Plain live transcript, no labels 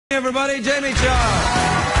everybody, Jamie Chung.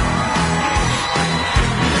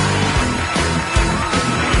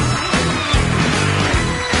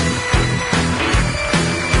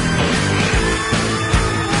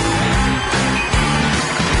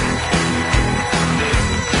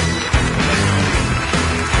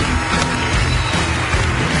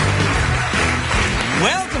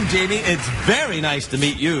 Welcome, Jamie. It's very nice to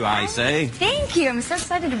meet you, I say. Thank you. I'm so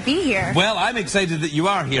excited to be here. Well, I'm excited that you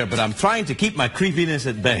are here, but I'm trying to keep my creepiness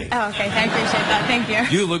at bay. Oh, okay. I appreciate that. Thank you.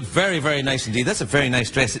 You look very, very nice indeed. That's a very nice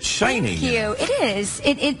dress. It's shiny. Thank you. It is.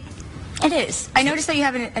 It is. I noticed that you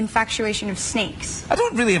have an infatuation of snakes. I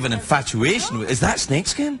don't really have an infatuation. Is that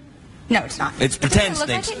snakeskin? No, it's not. It's pretend Doesn't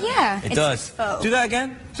it look snakes. like it? Yeah. It does. It's faux. Do that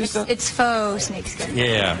again. It's faux snakeskin.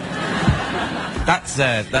 Yeah. That's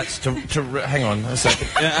hang on a second.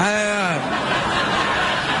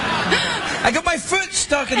 I got my foot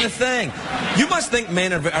stuck in the thing. You must think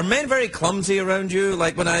men are men very clumsy around you?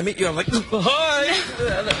 Like when I meet you, I'm like, hi.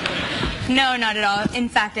 No, not at all. In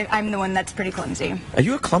fact, I'm the one that's pretty clumsy. Are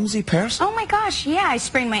you a clumsy person? Oh my gosh, yeah. I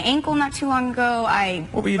sprained my ankle not too long ago.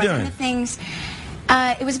 What were you doing? Into things.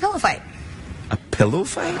 It was a pillow fight. A pillow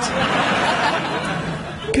fight?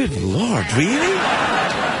 Good Lord, really?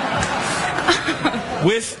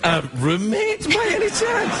 With a roommate, by any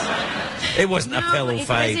chance? It wasn't a pillow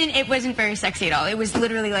fight. It wasn't very sexy at all. It was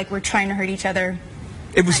literally like we're trying to hurt each other.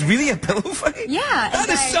 It was really a pillow fight? Yeah. That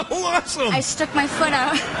is so awesome. I stuck my foot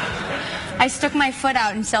out. I stuck my foot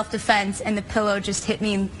out in self-defense, and the pillow just hit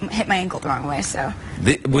my ankle the wrong way. So.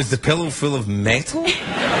 Was the pillow full of metal? It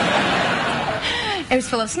was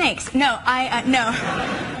full of snakes. No,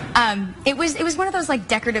 it was one of those like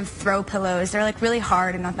decorative throw pillows. They're like really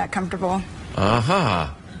hard and not that comfortable.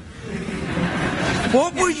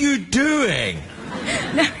 What were you doing?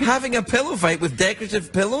 Having a pillow fight with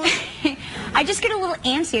decorative pillows? I just get a little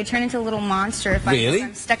antsy. I turn into a little monster if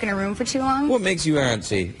I'm stuck in a room for too long. What makes you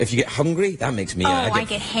antsy? If you get hungry, that makes me. I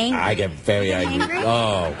get hangry. I get very angry.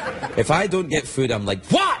 Oh, if I don't get food, I'm like,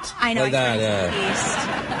 what? I know. Like that.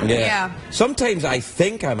 Yeah. Sometimes I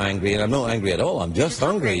think I'm angry, and I'm not angry at all. I'm just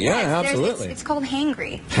hungry. Yeah, absolutely. It's called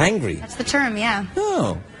hangry. Hangry. That's the term. Yeah.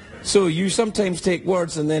 Oh. So you sometimes take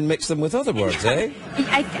words and then mix them with other words, eh?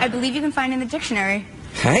 I believe you can find in the dictionary.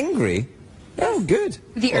 Hangry? Oh, good.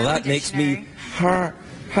 Well, that makes me that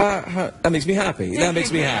makes me happy. That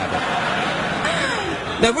makes me happy.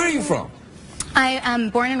 Now, where are you from? I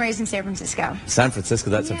am born and raised in San Francisco. San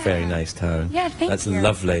Francisco, that's a very nice town. Yeah, thank you. That's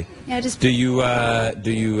lovely. Yeah, just. Do you what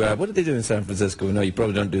do they do in San Francisco? No, you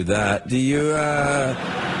probably don't do that. Do you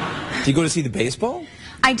go to see the baseball?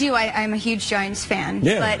 I do. I'm a huge Giants fan.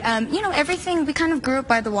 Yeah. But, you know, everything, we kind of grew up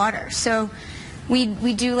by the water. So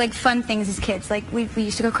we do, like, fun things as kids. Like, we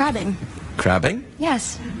used to go crabbing. Crabbing?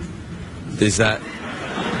 Yes. Is that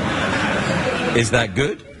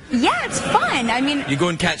good? Yeah, it's fun. I mean... You go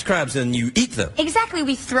and catch crabs and you eat them? Exactly.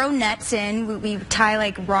 We throw nets in. We tie,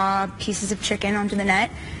 like, raw pieces of chicken onto the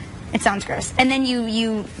net. It sounds gross. And then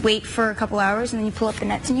you wait for a couple hours, and then you pull up the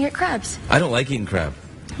nets and you get crabs. I don't like eating crab.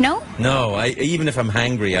 No? No, even if I'm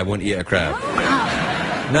hangry, I won't eat a crab.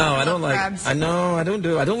 Oh. No, I don't like. Crabs. I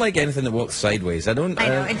don't like anything that walks sideways. I don't. I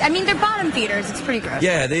know. I mean, they're bottom feeders. It's pretty gross.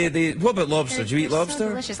 Yeah, they. What about lobster? Do you eat lobster? So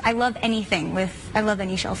delicious. I love anything I love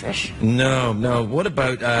any shellfish. No. What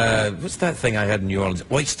about what's that thing I had in New Orleans?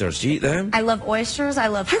 Oysters. Do you eat them? I love oysters. I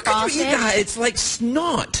love crawfish. How can you eat that? It's like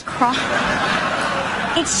snot.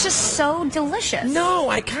 It's just so delicious. No,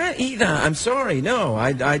 I can't eat that. I'm sorry. No,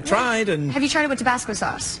 I tried and. Have you tried it with Tabasco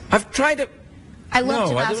sauce? I've tried it. I love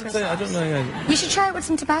Tabasco sauce. I don't know. You should try it with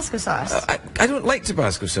some Tabasco sauce. I don't like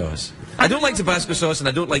Tabasco sauce. I don't like Tabasco sauce and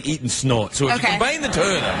I don't like eating snot. So if you combine the two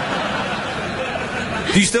of them.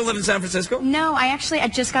 Do you still live in San Francisco? No, I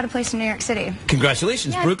just got a place in New York City.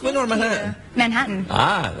 Congratulations. Yeah, Brooklyn or Manhattan? Manhattan.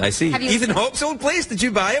 Ah, I see. Ethan Hawke's old place? Did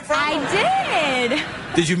you buy it from him? I did.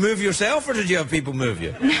 Did you move yourself or did you have people move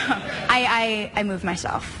you? No, I moved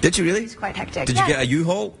myself. Did you really? It's quite hectic. Did you get a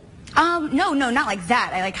U-Haul? No, not like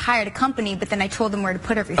that. I hired a company, but then I told them where to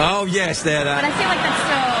put everything. Oh, yes, that. But I feel like that's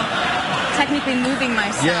still technically moving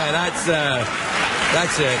myself. Yeah, that's it.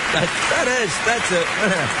 That's it.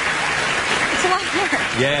 It's a lot of work.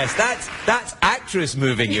 Yes, that's actress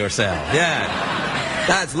moving yourself. Yeah.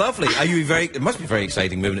 That's lovely. It must be very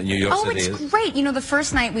exciting moving to New York City. Oh, it's great. You know, the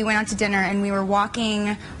first night we went out to dinner and we were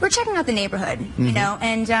checking out the neighborhood, you know,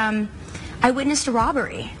 and I witnessed a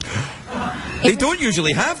robbery. They don't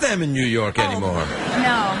usually have them in New York anymore.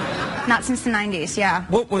 No, not since the 90s, yeah.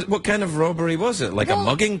 What kind of robbery was it? Like a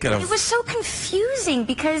mugging? It was so confusing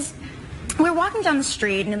because we were walking down the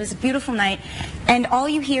street and it was a beautiful night and all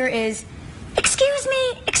you hear is, "Excuse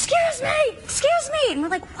me, excuse me, excuse me." And we're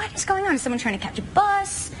like, what is going on? Is someone trying to catch a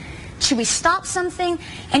bus? should we stop something?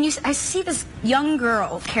 And I see this young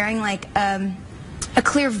girl carrying like a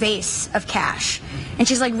clear vase of cash, and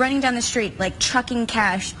she's like running down the street, like chucking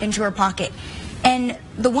cash into her pocket. And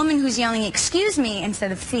the woman who's yelling, "Excuse me,"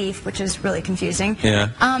 instead of thief, which is really confusing,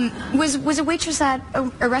 was a waitress at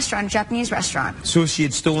a restaurant, a Japanese restaurant. So she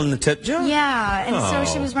had stolen the tip jar? Yeah, and so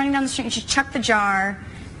she was running down the street, and she chucked the jar,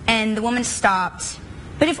 and the woman stopped.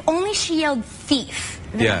 But if only she yelled thief,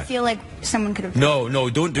 then I feel like someone could have... No,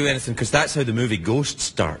 don't do anything, because that's how the movie Ghost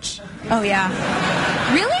starts. Oh, yeah.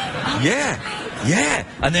 Really? Oh, Yeah,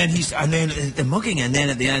 and then the mugging, and then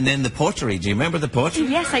at the end, then the pottery. Do you remember the pottery?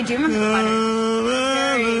 Yes, I do remember the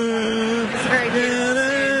pottery. It's very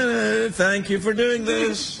beautiful. Thank you for doing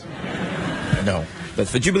this. No.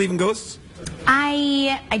 But do you believe in ghosts?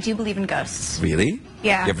 I do believe in ghosts. Really?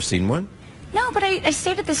 Yeah. You ever seen one? No, but I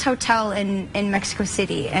stayed at this hotel in Mexico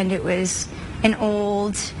City, and it was an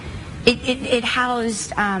old... It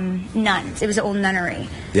housed nuns. It was an old nunnery.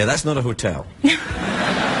 Yeah, that's not a hotel.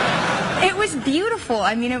 It was beautiful.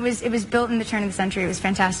 I mean, it was built in the turn of the century. It was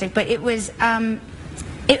fantastic, but it was I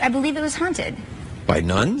believe it was haunted. By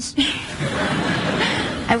nuns?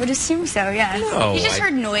 I would assume so. Yeah. No, you just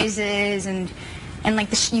heard noises and like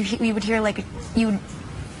you would hear like you would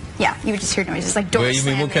just hear noises like doors. Well, you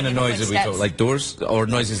mean what kind of noises are we talking? Like doors or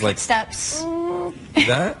noises like steps?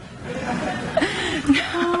 That?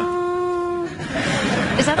 No.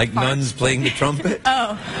 Is that like nuns playing the trumpet?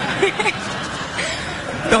 Oh.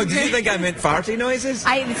 No, did you think I meant farty noises?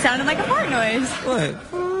 It sounded like a fart noise. What?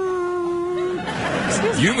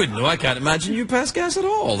 You wouldn't know. I can't imagine you pass gas at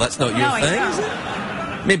all. That's not your thing, is it?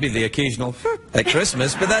 Maybe the occasional at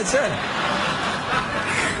Christmas, but that's it.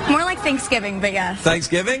 More like Thanksgiving, but yes.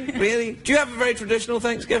 Thanksgiving? Really? Do you have a very traditional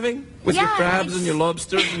Thanksgiving? With your crabs and your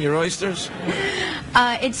lobsters and your oysters?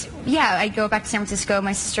 I go back to San Francisco.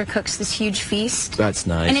 My sister cooks this huge feast. That's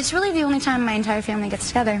nice. And it's really the only time my entire family gets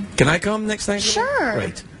together. Can I come next Thanksgiving? Sure.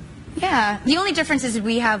 Right. Yeah. The only difference is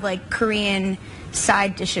we have like Korean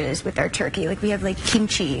side dishes with our turkey. Like we have like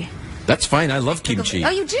kimchi. That's fine. I love kimchi. Oh,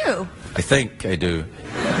 you do? I think I do.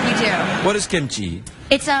 You do. What is kimchi?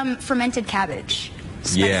 It's fermented cabbage.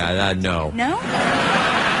 Yeah, no. No?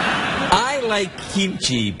 I like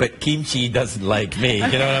kimchi, but kimchi doesn't like me. You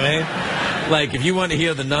know what I mean? Like, if you want to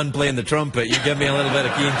hear the nun playing the trumpet, you give me a little bit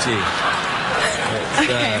of kimchi. It's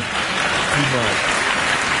too much.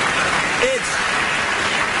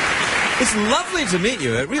 It's lovely to meet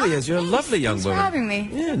you. It really is. You're a lovely young woman. Thanks for having me.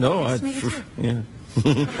 Yeah, no, yeah.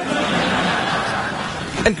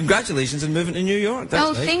 And congratulations on moving to New York.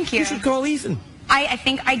 That's nice. Thank you. You should call Ethan. I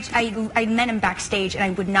think I met him backstage, and I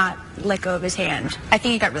would not let go of his hand. I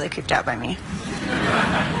think he got really creeped out by me.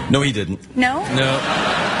 No, he didn't. No? No.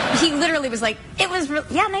 He literally was like,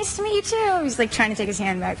 nice to meet you too. He was like trying to take his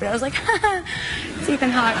hand back, but I was like, haha, it's Ethan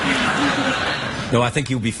Hawke. No, I think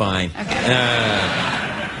he'll be fine.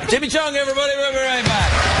 Okay. Jimmy Chung, everybody, we'll be right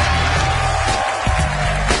back.